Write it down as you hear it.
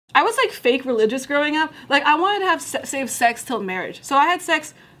I was like fake religious growing up. Like I wanted to have save sex till marriage. So I had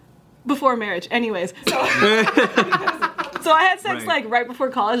sex before marriage anyways. So, so I had sex like right before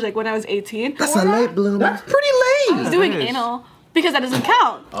college, like when I was 18. That's a late bloomer. That's pretty late. I was doing anal. Because that doesn't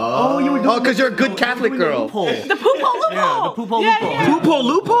count. Oh, you were doing because you're a good Catholic girl. The poopo loophole. Yeah, the poopo loophole. Yeah. Poopo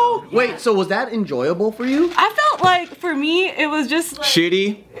loophole? Wait, so was that enjoyable for you? I felt like, for me, it was just... Like,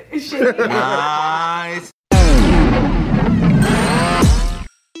 shitty. Nice.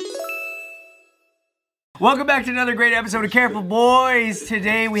 Welcome back to another great episode of Careful Boys.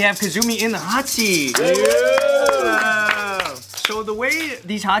 Today we have Kazumi in the hot seat. Yeah. So the way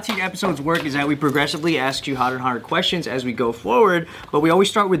these hot seat episodes work is that we progressively ask you hotter and hotter questions as we go forward, but we always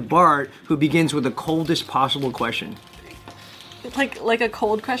start with Bart, who begins with the coldest possible question. Like a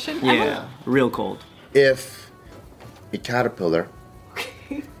cold question? Yeah, real cold. If a caterpillar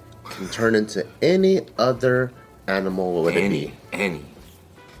can turn into any other animal, what would it be? Any.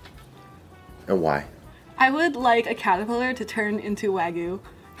 And why? I would like a caterpillar to turn into Wagyu,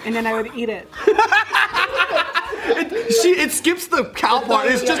 and then I would eat it. It skips the cow part.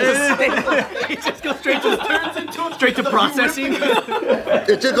 It's just the steak. It just goes straight to processing.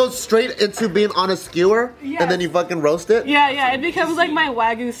 It just goes straight into being on a skewer, and then you fucking roast it? Yeah, it becomes like my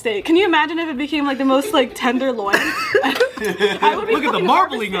Wagyu steak. Can you imagine if it became like the most like tender loin? I would be Look at the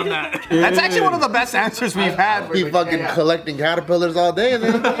marbling on that. That's actually one of the best answers we've had. Be fucking collecting caterpillars all day, and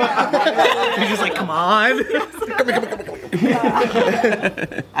then You're just like, come on.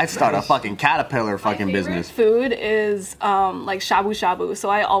 I'd start a fucking caterpillar fucking business. Food is like shabu shabu, so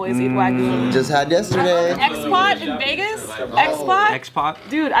I always eat Wagyu. just had yesterday. X-Pot in Vegas? X-Pot? X-Pot?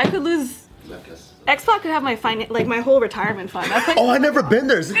 Dude, I could lose... X-Pot could have my my whole retirement fund. That's like, Oh, I never been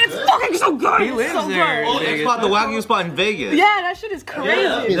there. it's fucking so good. He lives so there. Good. X-Pot, the Wagyu spot in Vegas. Yeah, that shit is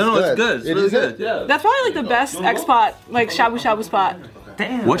crazy. No, it's good. It's really good. Yeah. That's probably like the best X-Pot, like shabu shabu spot.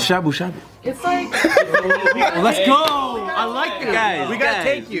 Damn. What's shabu shabu? It's like... Let's go. I like the guys. We gotta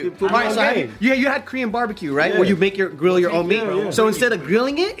take you. Alright, so you had Korean barbecue, right? Where you grill your own meat. So instead of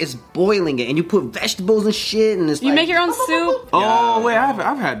grilling it, it's boiling it, and you put vegetables and shit, and it's You make your own soup. Oh wait,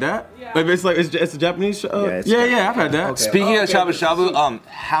 I've had that. Like it's a Japanese. Yeah, I've had that. Okay. Speaking of shabu shabu,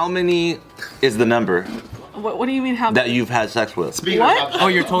 how many is the number What do you mean how... that you've had sex with? What? Oh,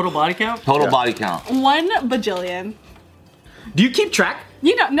 your total body count? Total body count. 1 bajillion. Do you keep track?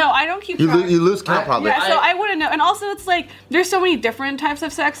 You know, no, I don't keep You, track. you lose count probably. Yeah, so I wouldn't know. And also, it's like, there's so many different types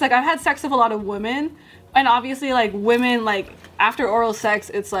of sex. Like, I've had sex with a lot of women. And obviously, like, women, like, after oral sex,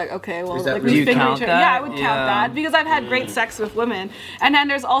 it's like, okay, well, like, do we you figure count each other. that? Yeah, I would count Yeah. that. Because I've had great sex with women. And then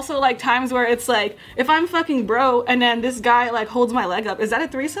there's also, like, times where it's like, if I'm fucking bro, and then this guy, like, holds my leg up, is that a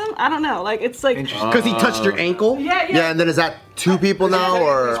threesome? I don't know. Like, it's like... Because he touched your ankle? Yeah. And then is that 2 people now,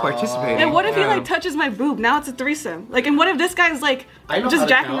 or? Participating. And what if he, like, touches my boob? Now it's a threesome. Like, and what if this guy's, like, just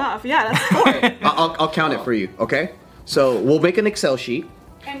jacking off? Yeah, that's 4. I'll count it for you, okay? So we'll make an Excel sheet,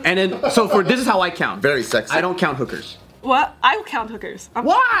 and then this is how I count. Very sexy. I don't count hookers. What? I will count hookers. I'm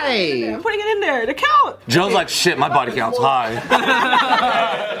Why? putting it in there to count. Joe's like, shit, my body count's high. Yeah,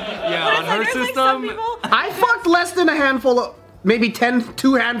 But on it's her like, there's, like, system. some people... I fucked less than a handful of, maybe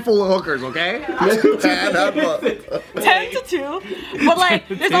 2 handful of hookers, okay? 10 to 2, but like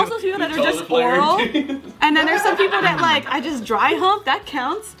there's also people that are just oral, and then there's some people that like I just dry hump, that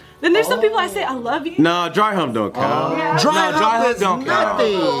counts. Then there's some people I say I love you, Nah, dry hump don't count. Dry hump is don't count.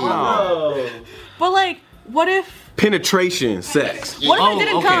 nothing. but like what if Penetration, sex. I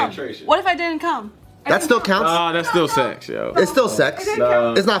didn't okay. come? What if I didn't come? That still counts. That's still sex, yo. It's still sex.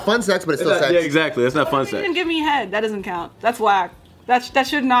 It's not fun sex, but it's still sex. Yeah, exactly. That's not fun If you sex. didn't give me head, that doesn't count. That's whack. That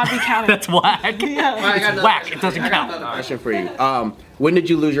should not be counted. That's whack. Yeah. It's whack. It doesn't count. Question for you. When did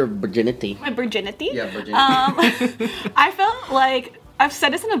you lose your virginity? My virginity. Yeah, virginity. I felt like I've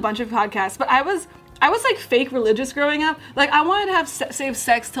said this in a bunch of podcasts, but I was like fake religious growing up. Like I wanted to have save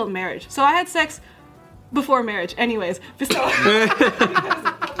sex till marriage, so I had sex before marriage. Anyways, so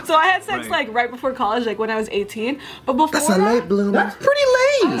I had sex like right before college, like when I was 18. But before That's a late bloomer. That's pretty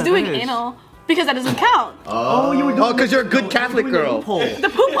late. I was doing anal. Because that doesn't count. Oh, you were doing because you're a good Catholic girl. The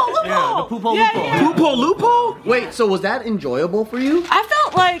poopo loophole. Yeah, the poopo loophole. Poopo loophole? Wait, so was that enjoyable for you? I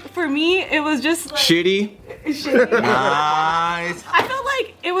felt like, for me, it was just... Shitty. Nice. I felt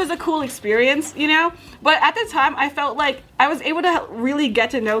like it was a cool experience, you know? But at the time, I felt like I was able to really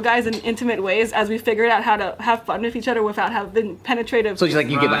get to know guys in intimate ways as we figured out how to have fun with each other without having penetrative... So you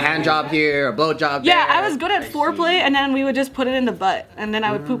give a hand job here, a blow job there. Yeah, I was good at foreplay, and then we would just put it in the butt, and then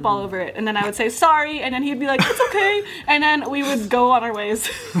I would poop all over it, and then I would say sorry, and then he'd be like, it's okay, and then we would go on our ways.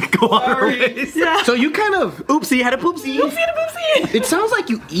 Go on our ways. Yeah. So you kind of, oopsie, had a poopsie. Oopsie and a poopsie. It sounds like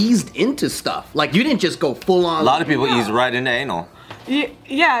you eased into stuff. Like you didn't just go full on. A lot of people ease right into anal.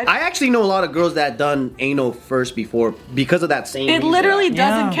 Yeah. I actually know a lot of girls that done anal first before because of that same It reason. literally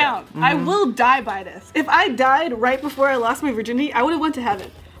doesn't count. I will die by this. If I died right before I lost my virginity, I would have went to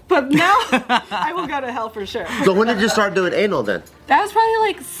heaven. But now, I will go to hell for sure. So when did you start doing anal then? That was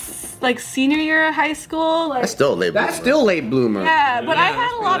probably like senior year of high school. Like, That's still late. That's still late bloomer. yeah, but I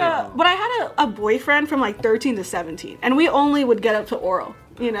had a boyfriend from like 13 to 17, and we only would get up to oral.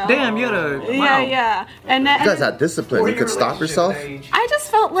 You know. Damn, you had a wow. Yeah. And then You guys had discipline. You could stop yourself. I just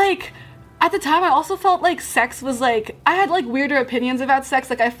felt like, at the time, I also felt like sex was like, I had like weirder opinions about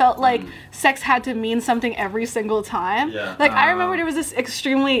sex. Like I felt like sex had to mean something every single time. Yeah. Like I remember there was this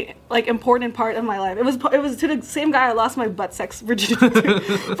extremely like important part of my life. It was to the same guy I lost my butt sex virginity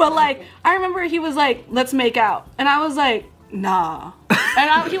to. But like I remember he was like, let's make out, and I was like, nah.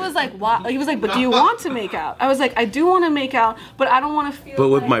 And he was like, why? He was like, but do you want to make out? I was like, I do want to make out, but I don't want to feel. But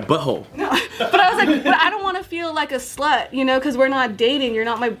with like, my butthole. No. But I was like, but I don't want to feel like a slut, you know, because we're not dating. You're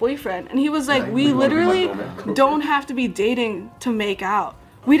not my boyfriend. And he was like, we literally don't have to be dating to make out.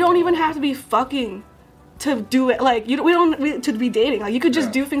 We don't even have to be fucking to do it. Like we don't to be dating. Like you could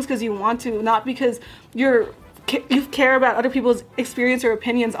just do things because you want to, not because you care about other people's experience or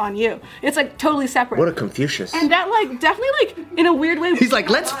opinions on you. It's like totally separate. What a Confucius. And that like definitely like in a weird way. He's like,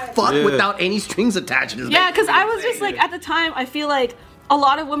 let's fuck without any strings attached. Yeah, because I was just like, at the time, I feel like a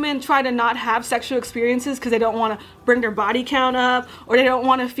lot of women try to not have sexual experiences because they don't want to bring their body count up, or they don't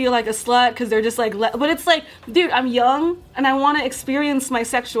want to feel like a slut because they're just like, but it's like, dude, I'm young and I want to experience my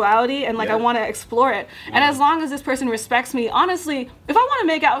sexuality and like I want to explore it. And as long as this person respects me, honestly, if I want to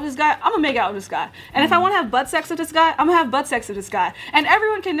make out with this guy, I'm gonna make out with this guy. And if I want to have butt sex with this guy, I'm gonna have butt sex with this guy. And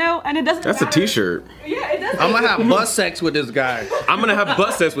everyone can know, and it doesn't That's matter. a t-shirt. Yeah, it doesn't. I'm gonna have butt sex with this guy. I'm gonna have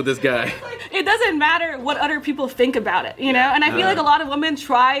butt sex with this guy. It doesn't matter what other people think about it, you know? And I feel like a lot of women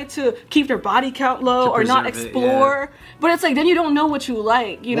try to keep their body count low or not preserve it, explore. But it's like, then you don't know what you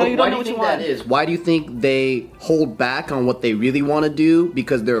like, you know? You don't know what you want. That is? Why do you think they hold back on what they really want to do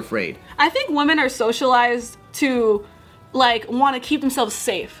because they're afraid? I think women are socialized to, like, want to keep themselves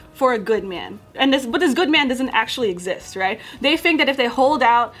safe for a good man. But this good man doesn't actually exist, right? They think that if they hold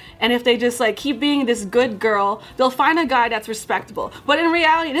out and if they just, like, keep being this good girl, they'll find a guy that's respectable. But in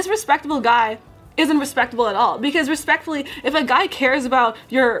reality, this respectable guy isn't respectable at all, because respectfully, if a guy cares about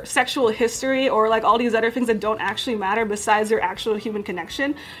your sexual history or like all these other things that don't actually matter besides your actual human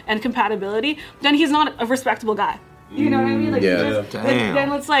connection and compatibility, then he's not a respectable guy. You know what I mean? Like,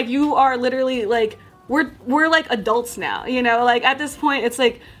 then it's like you are literally like we're like adults now, you know? Like at this point it's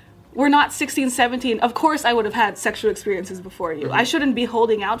like we're not 16, 17. Of course I would have had sexual experiences before you. I shouldn't be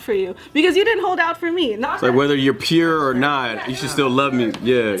holding out for you because you didn't hold out for me. It's like whether you're pure or not, you should still love me.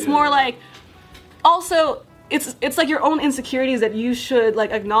 Yeah. It's more like, also, it's like your own insecurities that you should like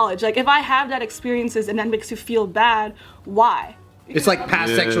acknowledge. Like if I have that experiences and that makes you feel bad, why? It's like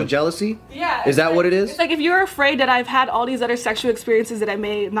past sexual jealousy? Yeah. Is that what it is? It's like if you're afraid that I've had all these other sexual experiences that I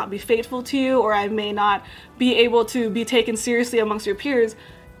may not be faithful to you, or I may not be able to be taken seriously amongst your peers,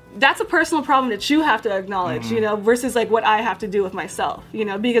 that's a personal problem that you have to acknowledge, you know, versus like what I have to do with myself, you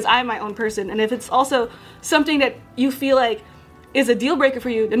know, because I'm my own person. And if it's also something that you feel like is a deal breaker for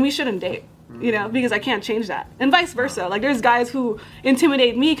you, then we shouldn't date. You know, because I can't change that. And vice versa. Like, there's guys who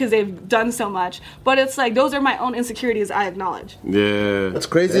intimidate me because they've done so much. But it's like, those are my own insecurities I acknowledge. Yeah. What's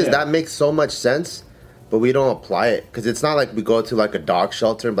crazy is that makes so much sense, but we don't apply it. Because it's not like we go to, like, a dog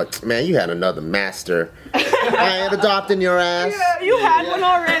shelter and like, man, you had another master. I ain't adopting your ass. Yeah, you had one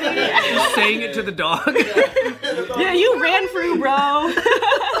already. You're saying it to the dog. Yeah, you ran through, bro.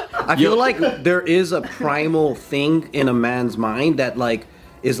 I feel like there is a primal thing in a man's mind that, like,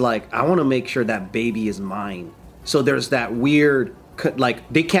 is like, I want to make sure that baby is mine. So there's that weird,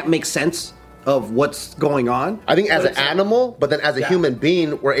 like, they can't make sense of what's going on. I think as an animal, but then as a human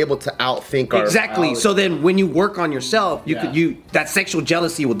being, we're able to outthink our Exactly. So then when you work on yourself, that sexual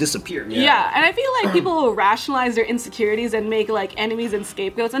jealousy will disappear. Yeah, and I feel like people will rationalize their insecurities and make like enemies and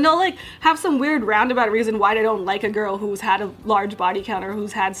scapegoats, and they'll like have some weird roundabout reason why they don't like a girl who's had a large body count or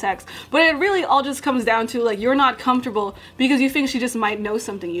who's had sex. But it really all just comes down to like you're not comfortable because you think she just might know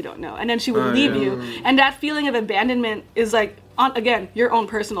something you don't know, and then she would leave you. And that feeling of abandonment is like, again, your own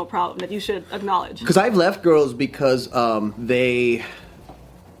personal problem that you should acknowledge. Because I've left girls because they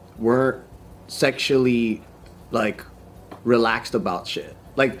weren't sexually like relaxed about shit.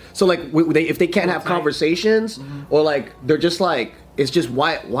 Like, so like if they can't have conversations, or like they're just like, it's just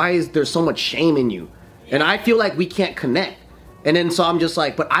why is there so much shame in you? And I feel like we can't connect. And then so I'm just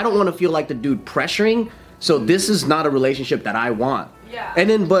like, but I don't want to feel like the dude pressuring. So this is not a relationship that I want. Yeah. And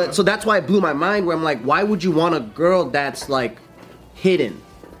then so that's why it blew my mind, where I'm like, why would you want a girl that's like hidden?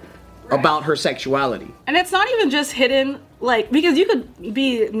 about her sexuality. And it's not even just hidden, like, because you could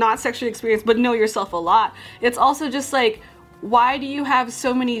be not sexually experienced but know yourself a lot. It's also just like, why do you have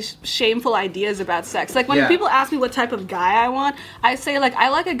so many shameful ideas about sex? Like, when people ask me what type of guy I want, I say, like, I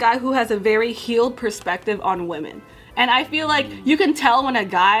like a guy who has a very healed perspective on women. And I feel like you can tell when a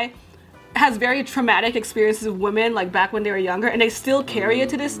guy has very traumatic experiences with women, like back when they were younger, and they still carry it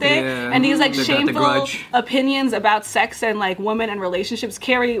to this day. And these like shameful opinions about sex and like women and relationships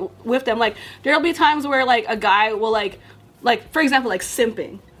carry with them. Like, there'll be times where like a guy will like for example, like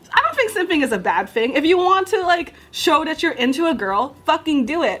simping. I don't think simping is a bad thing. If you want to like show that you're into a girl, fucking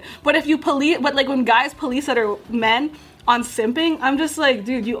do it. But if you but like when guys police other men on simping, I'm just like,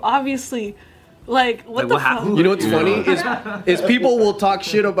 dude, you obviously. Like, what the fuck? You know what's funny is people will talk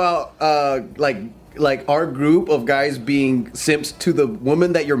shit about like our group of guys being simps to the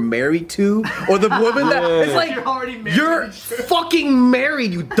woman that you're married to, or the woman that it's like you're fucking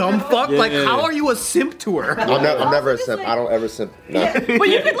married, you dumb fuck. Like, how are you a simp to her? I'm never a simp. I don't ever simp. No. Yeah, but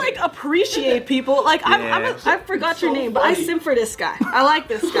you could like appreciate people. Like, I forgot your name, but I simp for this guy. I like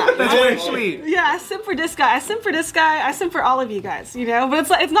this guy. That's very sweet. Yeah, I simp for this guy. I simp for this guy. I simp for all of you guys. You know,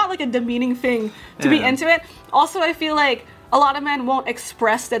 but it's not like a demeaning thing to be into it. Also, I feel like a lot of men won't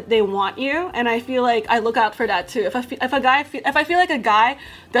express that they want you, and I feel like I look out for that too. If I feel like a guy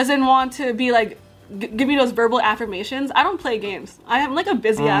doesn't want to be like give me those verbal affirmations, I don't play games. I am like a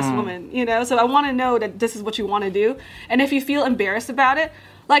busy ass woman, you know. So I want to know that this is what you want to do, and if you feel embarrassed about it.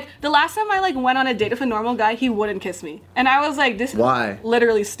 Like, the last time I, like, went on a date with a normal guy, he wouldn't kiss me. And I was like, this is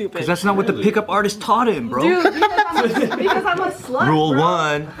literally stupid. Because that's not what the pickup artist taught him, bro. Dude, because I'm a slut, Rule bro.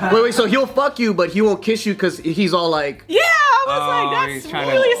 1. Wait, so he'll fuck you, but he won't kiss you because he's all like... Yeah, I was like, that's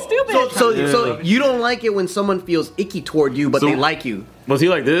really stupid. So you don't like it when someone feels icky toward you, but they like you. Was he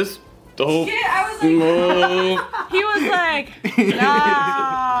like this? The whole... Yeah, I was like... He was like,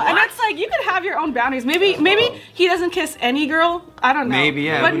 nah. And that's like, you could have your own boundaries. Maybe he doesn't kiss any girl. I don't know. Maybe,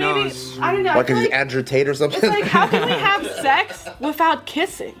 yeah. But who maybe, knows? I don't know. Like, is he agitate or something? It's like, how can we have sex without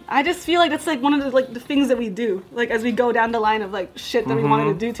kissing? I just feel like that's like one of the things that we do, like as we go down the line of like shit that we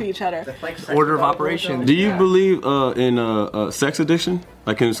wanted to do to each other. Order of operations. Do you believe in sex addiction?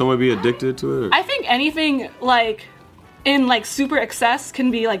 Like, can someone be addicted to it? I think anything like in like super excess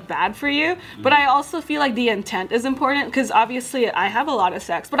can be like bad for you, but I also feel like the intent is important, because obviously I have a lot of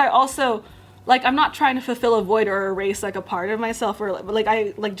sex, but I also like, I'm not trying to fulfill a void or erase like a part of myself, or like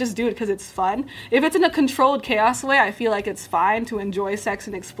I like just do it because it's fun. If it's in a controlled chaos way, I feel like it's fine to enjoy sex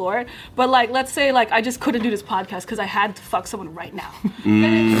and explore it. But like, let's say like I just couldn't do this podcast because I had to fuck someone right now.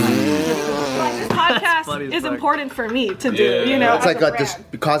 Then it's like, this podcast is important for me to do. You know, It's like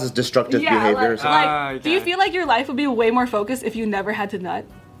it causes destructive behavior. Like, do you feel like your life would be way more focused if you never had to nut?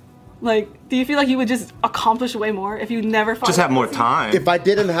 Like, do you feel like you would just accomplish way more if you never Just have more time. If I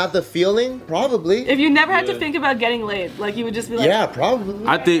didn't have the feeling, probably. If you never had to think about getting laid, like you would just be like, Yeah, probably.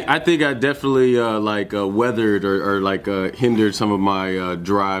 I think I definitely weathered or hindered some of my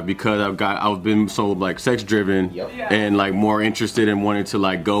drive, because I've been so like sex driven and like more interested in wanting to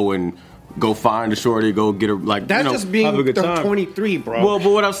like go find a shorty, go get her, like, that's just being have a good time. 23, bro. Well, but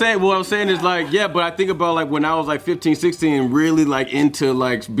what I'm saying is like, yeah, but I think about like when I was like 15, 16 and really like into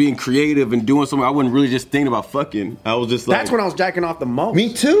like being creative and doing something, I wasn't really just thinking about fucking. I was just like, that's when I was jacking off the most.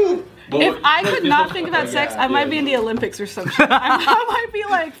 Me too. if I could not think about sex, I might be in the Olympics or some shit. I might be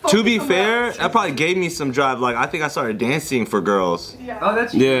like. To be fair, that probably gave me some drive. Like, I think I started dancing for girls. Oh,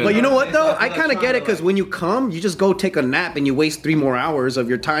 that's But you know what though? I kind of get it, because when you come, you just go take a nap and you waste 3 more hours of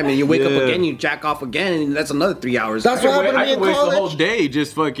your time, and you wake up again, you jack off again, and that's another 3 hours. That's what happened to I me in can waste the whole college. day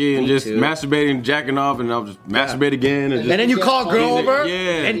just fucking masturbating, jacking off, and I'll just masturbate again. And then you call a girl over,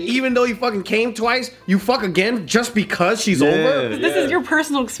 Yeah. and even though you fucking came twice, you fuck again just because she's over. This is your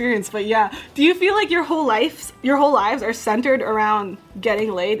personal experience, but yeah. Do you feel like your whole lives are centered around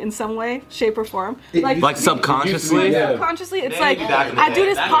getting laid in some way, shape, or form? Like subconsciously? Subconsciously, it's like, I do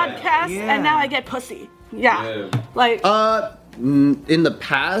this podcast, and now I get pussy. Yeah. Like, In the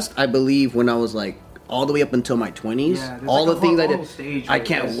past, I believe when I was like all the way up until my 20s, all the things I did, I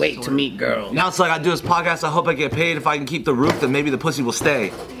can't wait to meet girls. Now it's like, I do this podcast, I hope I get paid. If I can keep the roof, then maybe the pussy will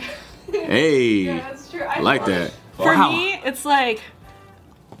stay. Hey, that's true. I like that. For me, it's like,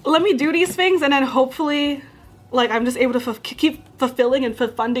 let me do these things, and then hopefully, like, I'm just able to keep fulfilling and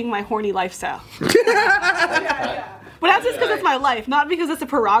funding my horny lifestyle. But that's just because it's my life, not because it's a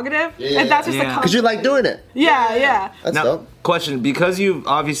prerogative. And that's just a Because you like doing it. Yeah. That's Now, dope. question, because you've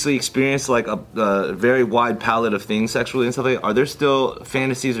obviously experienced like a very wide palette of things sexually and stuff like that, are there still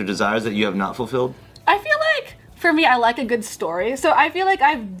fantasies or desires that you have not fulfilled? I feel like for me, I like a good story. So I feel like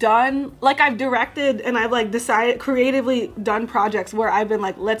I've directed and I've like decided creatively done projects where I've been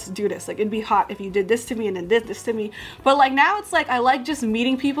like, let's do this. Like it'd be hot if you did this to me and then did this to me. But like now it's like I like just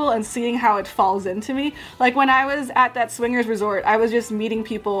meeting people and seeing how it falls into me. Like when I was at that swingers resort, I was just meeting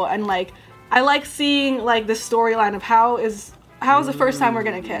people and like I like seeing like the storyline of how is the first time we're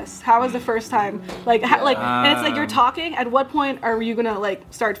gonna kiss? How is the first time like and it's like you're talking. At what point are you gonna like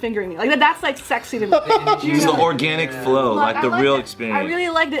start fingering me? Like that's like sexy to me. It's the organic flow, like the real experience. I really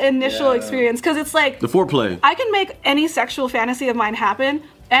like the initial experience because it's like The foreplay. I can make any sexual fantasy of mine happen,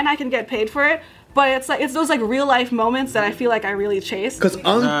 and I can get paid for it. But it's like it's those like real life moments that I feel like I really chase. Because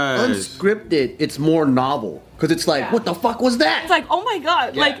unscripted, it's more novel. Because it's like, what the fuck was that? It's like, oh my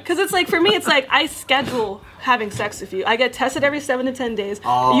god, like because it's like for me, it's like I schedule having sex with you. I get tested every 7 to 10 days.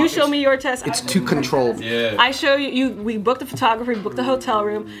 You show me your test. It's too controlled. Yeah. I show you. We book the photographer, we book the hotel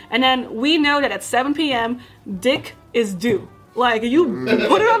room, and then we know that at 7 p.m. dick is due. Like you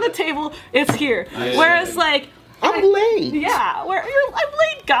put it on the table, it's here. Whereas like. I'm late. Yeah, I'm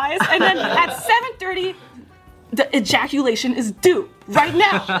late, guys. And then at 7:30, the ejaculation is due right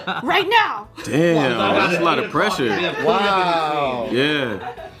now. Right now. Damn, that's a lot of pressure. Wow.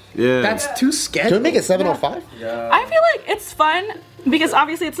 Yeah. Yeah. That's too Can scheduled. we make it 7:05? I feel like it's fun because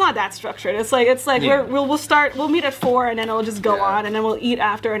obviously it's not that structured. It's like we'll meet at 4 and then it'll just go on and then we'll eat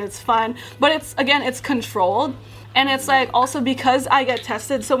after and it's fun. But it's controlled. And it's like also because I get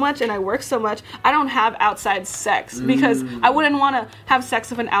tested so much and I work so much, I don't have outside sex because I wouldn't want to have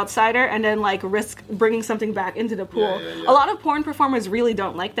sex with an outsider and then like risk bringing something back into the pool. A lot of porn performers really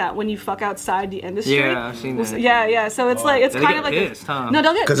don't like that when you fuck outside the industry. Yeah, I've seen that. Yeah. So it's like it's They kind get of like pissed, huh? No,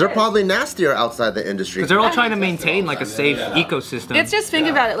 they'll get Because they're pissed. probably nastier outside the industry. Because they're all trying to maintain like a safe ecosystem. It's just think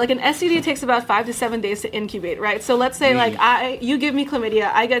about it. Like an STD takes about 5 to 7 days to incubate, right? So let's say like you give me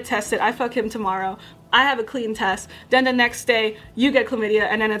chlamydia, I get tested, I fuck him tomorrow. I have a clean test. Then the next day, you get chlamydia,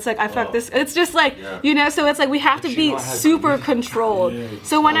 and then it's like I fuck this. It's just like so it's like we have to be super controlled.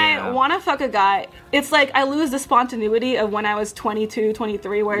 So when I want to fuck a guy, it's like I lose the spontaneity of when I was 22,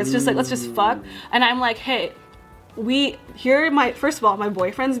 23, where it's just like let's just fuck, and I'm like, hey. Here are my first of all my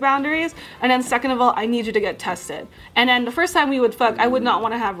boyfriend's boundaries, and then second of all I need you to get tested. And then the first time we would fuck, I would not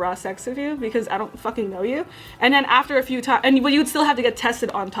want to have raw sex with you because I don't fucking know you. And then after a few times, but you would still have to get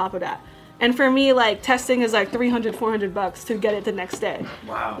tested on top of that. And for me, like, testing is like $300, $400 to get it the next day.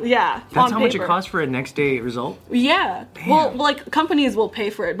 Wow. Yeah. That's how much it costs for a next day result? Yeah. Well, like, companies will pay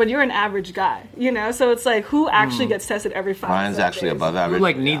for it, but you're an average guy, you know? So it's like, who actually gets tested every 5 Ryan's actually days? above Who average.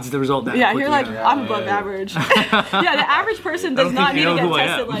 like needs the result that Yeah, quickly? you're like, I'm above average. Yeah, the average person does don't not think need you to know get who I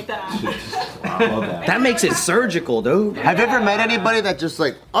tested am. like that. That makes it surgical, dude. Have you ever met anybody that just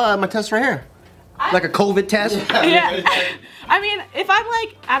like, oh, my test right here? Like a COVID test. Yeah. I mean, if I'm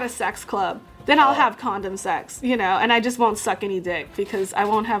like at a sex club, then I'll have condom sex, you know, and I just won't suck any dick because I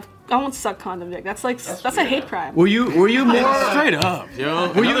won't suck condom dick. That's a hate crime. Were you more Straight up,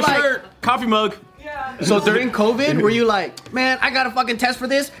 yo. Were you Another like- shirt, coffee mug. Yeah. So during COVID, were you like, man, I got to fucking test for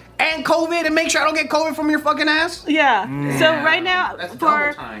this and COVID and make sure I don't get COVID from your fucking ass? Yeah. So right now, That's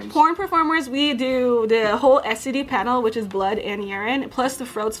for double times. porn performers, we do the whole STD panel, which is blood and urine, plus the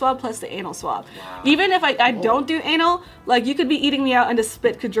throat swab, plus the anal swab. Even if I don't do anal, like you could be eating me out and the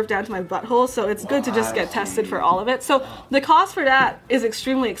spit could drip down to my butthole, so it's good to just get tested for all of it. So the cost for that is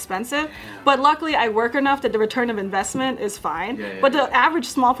extremely expensive, but luckily I work enough that the return of investment is fine. But the average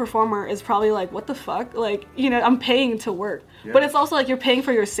small performer is probably like, what the fuck? Like, you know, I'm paying to work. But it's also like you're paying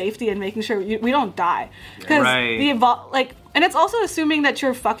for your safety and making sure we don't die. Because and it's also assuming that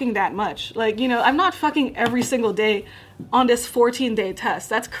you're fucking that much. Like, you know, I'm not fucking every single day on this 14-day test.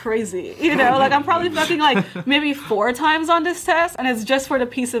 That's crazy. You know, like I'm probably fucking like maybe 4 times on this test, and it's just for the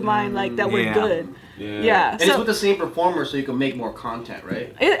peace of mind, like that we're good. Yeah. And it's with the same performer, so you can make more content,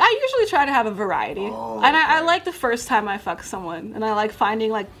 right? I usually try to have a variety. And I like the first time I fuck someone, and I like finding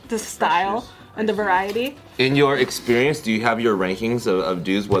like the style and the variety. In your experience, do you have your rankings of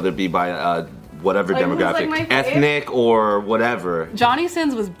dudes, whether it be by whatever Like, who's, like, demographic, my fave? ethnic or whatever? Johnny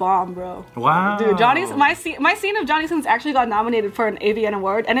Sins was bomb, bro. Wow. Dude, my scene of Johnny Sins actually got nominated for an AVN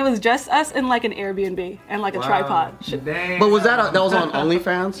award, and it was just us in like an Airbnb and like a tripod. Damn. But was that was on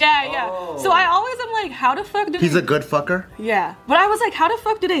OnlyFans? Yeah. So I always am like, how the fuck do He's they... a good fucker. Yeah. But I was like, how the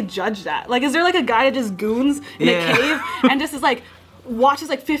fuck do they judge that? Like, is there like a guy that just goons in a cave and just is like, watches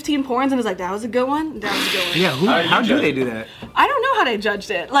like 15 porns and is like, that was a good one? That was a good one. Yeah, how do they do that? I don't know how they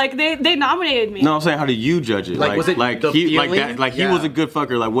judged it. Like, they nominated me. No, I'm saying, how do you judge it? Like, was it like the he like feeling? that? Like he Yeah. was a good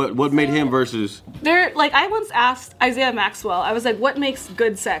fucker. Like what made him versus? They're like, I once asked Isaiah Maxwell, I was like, what makes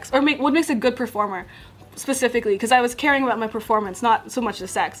good sex? Or what makes a good performer? specifically because I was caring about my performance, not so much the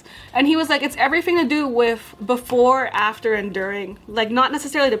sex. And he was like, it's everything to do with before, after, and during. Like, not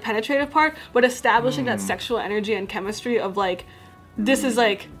necessarily the penetrative part, but establishing that sexual energy and chemistry of like, this is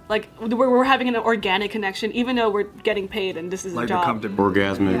like we're having an organic connection, even though we're getting paid and this is a job.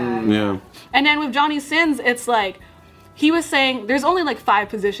 Orgasmic, yeah. And then with Johnny Sins, it's like, he was saying there's only like 5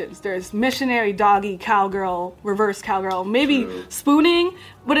 positions. There's missionary, doggy, cowgirl, reverse cowgirl, maybe spooning.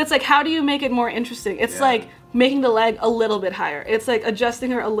 But it's like, how do you make it more interesting? It's like making the leg a little bit higher. It's like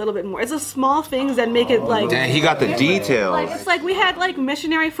adjusting her a little bit more. It's the small things that make it like. Damn, he got the details. Like, it's like we had like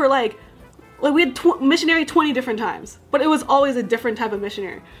missionary for like we had missionary 20 different times, but it was always a different type of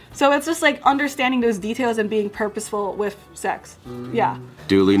missionary. So it's just like understanding those details and being purposeful with sex. Yeah.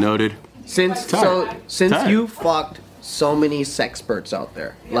 Duly noted. Since you fucked so many sexperts out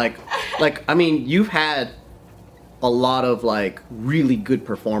there, like I mean, you've had a lot of like really good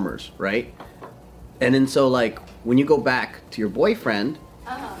performers, right? And then so like when you go back to your boyfriend,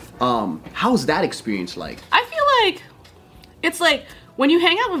 how's that experience like? I feel like it's like when you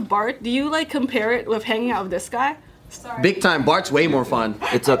hang out with Bart, do you like compare it with hanging out with this guy? Sorry. Big time. Bart's way more fun.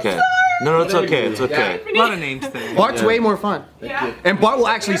 It's okay. No, it's okay. It's okay. A lot of names thing. Bart's way more fun. Yeah. And Bart will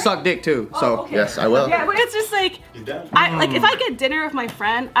actually suck dick too. So okay. Yes, I will. Yeah, but it's just like, like if I get dinner with my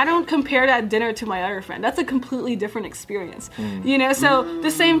friend, I don't compare that dinner to my other friend. That's a completely different experience. You know, so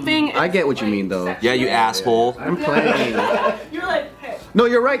the same thing. I get what you mean though. Yeah, you asshole. I'm playing. You're like, hey. No,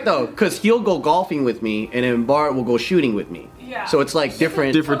 you're right though, because he'll go golfing with me, and then Bart will go shooting with me. Yeah. So it's like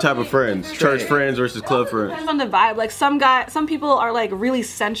different Type of friends. Church friends versus club friends. Depends on the vibe. Like some people are like really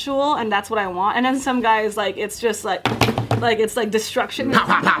sensual, and that's what I want. And then some guys like it's just like it's like destruction.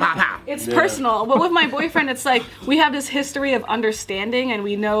 It's personal. But with my boyfriend, it's like we have this history of understanding, and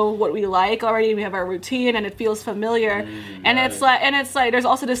we know what we like already. We have our routine, and it feels familiar. And it's like there's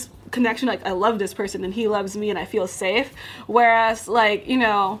also this connection, like I love this person and he loves me and I feel safe, whereas like, you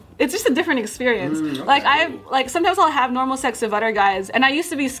know, it's just a different experience. Like sometimes I'll have normal sex with other guys and I used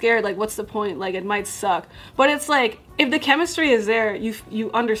to be scared, like what's the point, like it might suck, but it's like if the chemistry is there,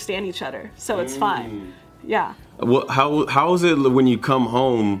 you understand each other, so it's fine. Yeah. Well, how is it when you come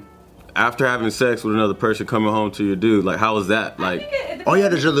home after having sex with another person, coming home to your dude? Like, how is that? Like, oh yeah,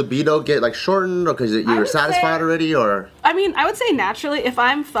 does your libido get like shortened, or because you were satisfied already, or? I mean, I would say naturally, if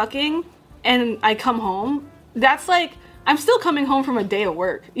I'm fucking and I come home, that's like I'm still coming home from a day of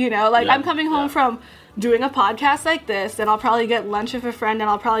work. You know, like I'm coming home from doing a podcast like this, and I'll probably get lunch with a friend, and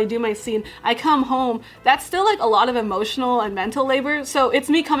I'll probably do my scene. I come home, that's still like a lot of emotional and mental labor. So it's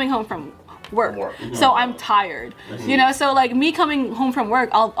me coming home from work. So I'm tired, you know, so like me coming home from work,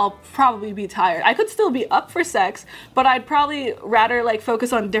 I'll probably be tired. I could still be up for sex, but I'd probably rather like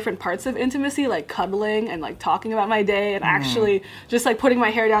focus on different parts of intimacy, like cuddling and like talking about my day and actually just like putting my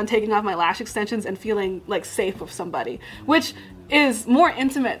hair down, taking off my lash extensions and feeling like safe with somebody, which is more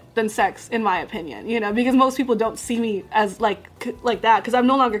intimate than sex in my opinion, you know, because most people don't see me as like that, because I'm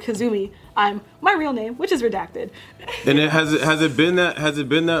no longer Kazumi. I'm my real name, which is redacted. And has it been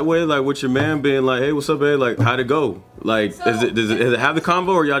that way, like with your man being like, hey, what's up, babe? Like, how'd it go? Like, does it have the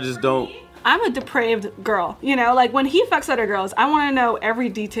convo, or y'all just don't? I'm a depraved girl, you know, like when he fucks other girls, I want to know every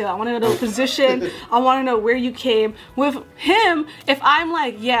detail. I want to know the position. I want to know where you came. With him, if I'm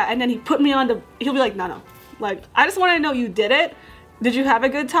like, yeah, and then he put me on he'll be like, no. Like, I just want to know you did it. Did you have a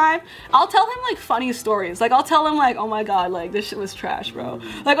good time? I'll tell him like funny stories. Like I'll tell him like, oh my god, like this shit was trash, bro.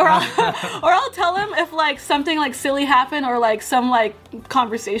 Like or I'll tell him if like something like silly happened or like some like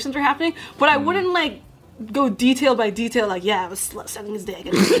conversations were happening, but I wouldn't like go detail by detail, like, yeah, I was sucking his dick.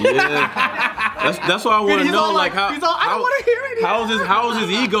 Yeah. That's why I want to know, like, how. He's all, I don't want to hear it. How is his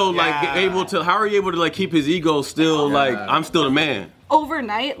ego like able to? How are you able to like keep his ego still like I'm still the man?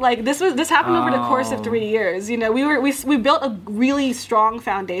 Overnight, like this happened over the course of 3 years. You know, we built a really strong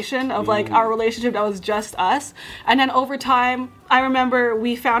foundation of like our relationship that was just us, and then over time, I remember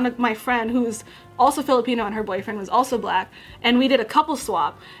we found my friend who's also Filipino and her boyfriend was also black, and we did a couple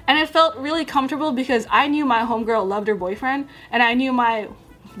swap, and it felt really comfortable because I knew my homegirl loved her boyfriend, and I knew my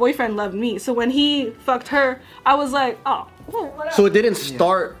boyfriend loved me. So when he fucked her, I was like, oh, whatever. So it didn't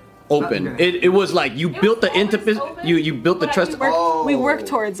start open. It was like you built the intimacy, you built the trust. We worked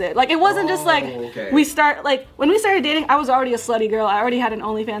towards it. Like it wasn't just like we start like when we started dating, I was already a slutty girl. I already had an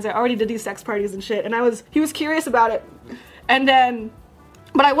OnlyFans. I already did these sex parties and shit. And he was curious about it. And then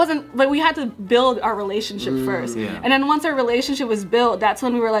but I wasn't, but we had to build our relationship first. Yeah. And then once our relationship was built, that's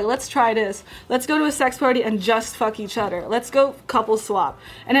when we were like, let's try this. Let's go to a sex party and just fuck each other. Let's go couple swap.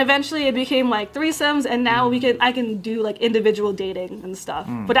 And eventually it became like threesomes, and now I can do like individual dating and stuff.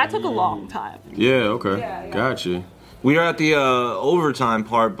 But that took a long time. Yeah, okay. Yeah. Gotcha. We are at the overtime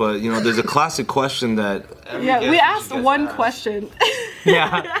part, but you know, there's a classic question that. Yeah, we asked one question.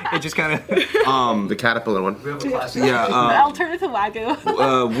 Yeah, it just kind of. The caterpillar one. Yeah. The alternative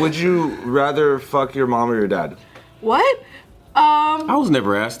wagyu. Would you rather fuck your mom or your dad? What? I was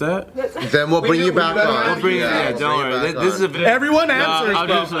never asked that. Then we'll bring you back on. Don't worry. This is a. Everyone answers, I'll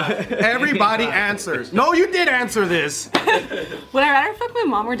bro. just- Everybody answers. No, you did answer this. Would I rather fuck my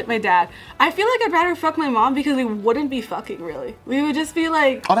mom or my dad? I feel like I'd rather fuck my mom because we wouldn't be fucking really. We would just be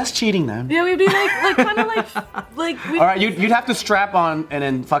like, Oh, that's cheating, then. yeah, we'd be like kind of like. All right, you'd have to strap on and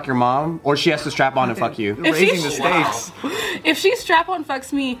then fuck your mom, or she has to strap on and fuck you. If Raising she- the stakes. If she strap on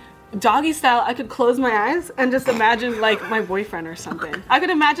fucks me doggy style, I could close my eyes and just imagine like my boyfriend or something. I could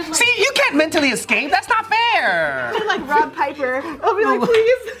imagine like, See, you can't mentally escape. That's not fair. like Rod Piper. I'll be like,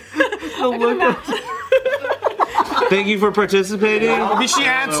 please. I could imagine. Thank you for participating. She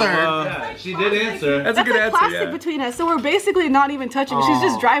answered. She did answer. That's a That's good like answer. plastic Yeah. between us, so we're basically not even touching. She's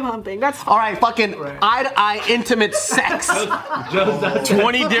just dry humping. That's All right, fucking eye-to-eye intimate sex.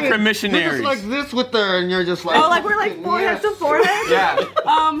 20 different missionaries. Like this with her, and you're just like. oh, like we're like forehead to forehead.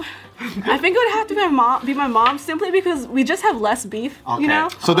 Yeah. I think it would have to be my mom, simply because we just have less beef. You know,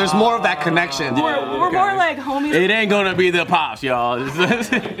 So there's more of that connection. we're more like homies. It ain't gonna be the pops, y'all.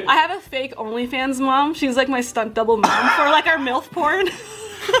 I have a fake OnlyFans mom. She's like my stunt double mom for like our MILF porn.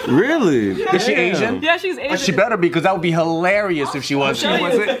 Really? Is she Asian? Yeah, she's Asian. She better be, because that would be hilarious if she was.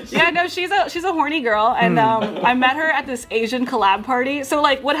 Yeah, no, she's a horny girl, and I met her at this Asian collab party. So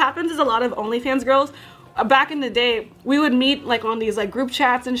like, what happens is a lot of OnlyFans girls, back in the day, we would meet like on these like group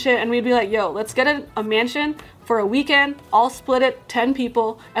chats and shit, and we'd be like, yo, let's get a mansion for a weekend, all split it, 10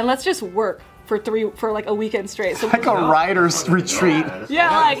 people, and let's just work for like a weekend straight. So Like a writer's retreat. yeah,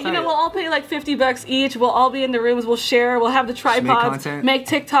 like, you know, we'll all pay like $50 each. We'll all be in the rooms. We'll share. We'll have the tripods. content. Make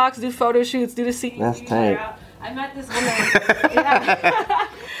TikToks. Do photo shoots. Do the scenes. That's tight. I met this woman. Yeah.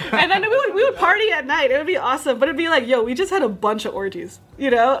 And then we would party at night. It would be awesome. But it'd be like, yo, we just had a bunch of orgies, you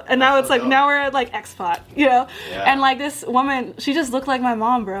know? And now it's like, now we're at like X-Pot, you know? And like this woman, she just looked like my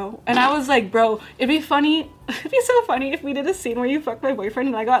mom, bro. And I was like, bro, it'd be so funny if we did a scene where you fucked my boyfriend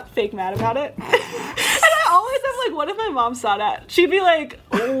and I got fake mad about it. And I always am like, what if my mom saw that? She'd be like,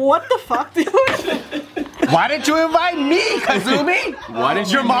 what the fuck, dude? Why didn't you invite me, Kazumi? Why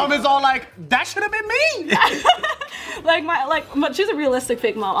didn't Your mom is all like, that should have been me. She's a realistic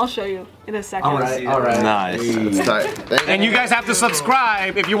fake mom. I'll show you in a second. All right. Nice. It's tight. Thank And you guys have to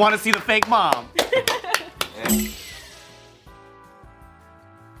subscribe if you want to see the fake mom. And